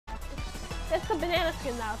It's the banana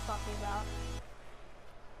skin that I was talking about.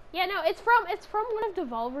 Yeah, no, it's from one of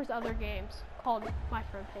Devolver's other games called My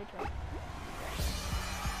Friend Pedro.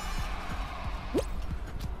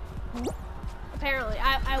 Apparently,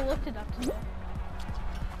 I looked it up today.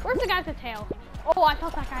 Where's the guy with the tail? Oh, I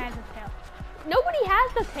thought that guy had the tail. Nobody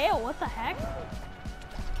has the tail. What the heck?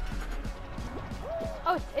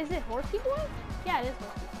 Oh, is it Horsey Boy? Yeah, it is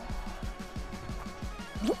Horsey Boy.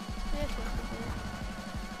 It is Horsey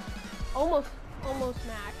Boy. Almost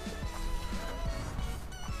max.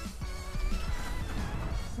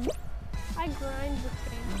 I grind this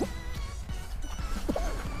game.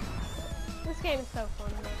 This game is so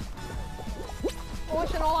fun, man. Oh,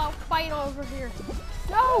 it's an all-out fight over here.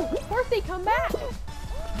 No! Horsey, come back!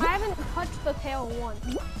 I haven't touched the tail once.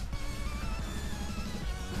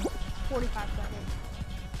 45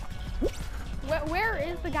 seconds. Where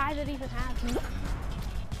is the guy that even has me?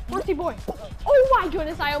 Horsey boy! Oh my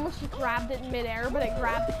goodness, I almost just grabbed it in midair, but it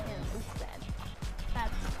grabbed him instead.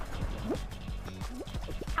 That's...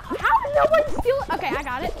 How did nobody steal it? Okay, I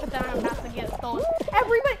got it, but then I'm about to get it stolen.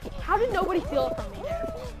 Everybody... How did nobody steal it from me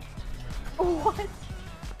there? What?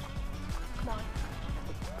 Come on.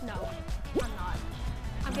 No, I'm not.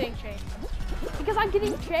 I'm getting chased. Because I'm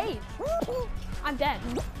getting chased. I'm dead.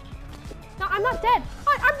 No, I'm not dead.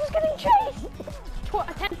 I'm just getting chased.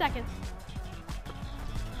 10 seconds.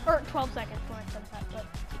 Or 12 seconds when I said that, but...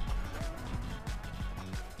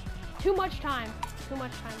 Too much time. Too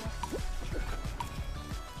much time left.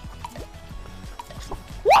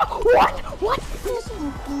 What? What?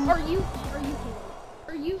 Are you joking?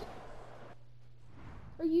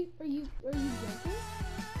 A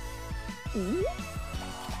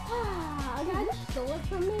guy just stole it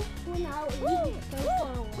from me when I was so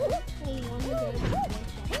far away and he won the game in 1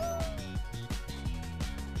 second.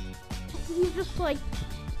 He's just like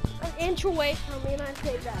an inch away from me and I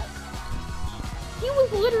say that. He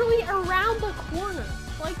was literally around the corner.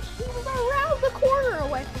 Like, he was around the corner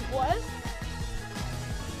away from what?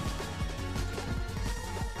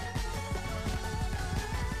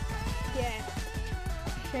 Yeah.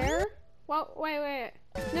 Share? Well, wait.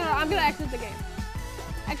 No, I'm gonna exit the game.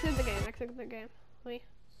 Exit the game. Wait.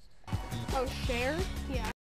 Oh, share? Yeah.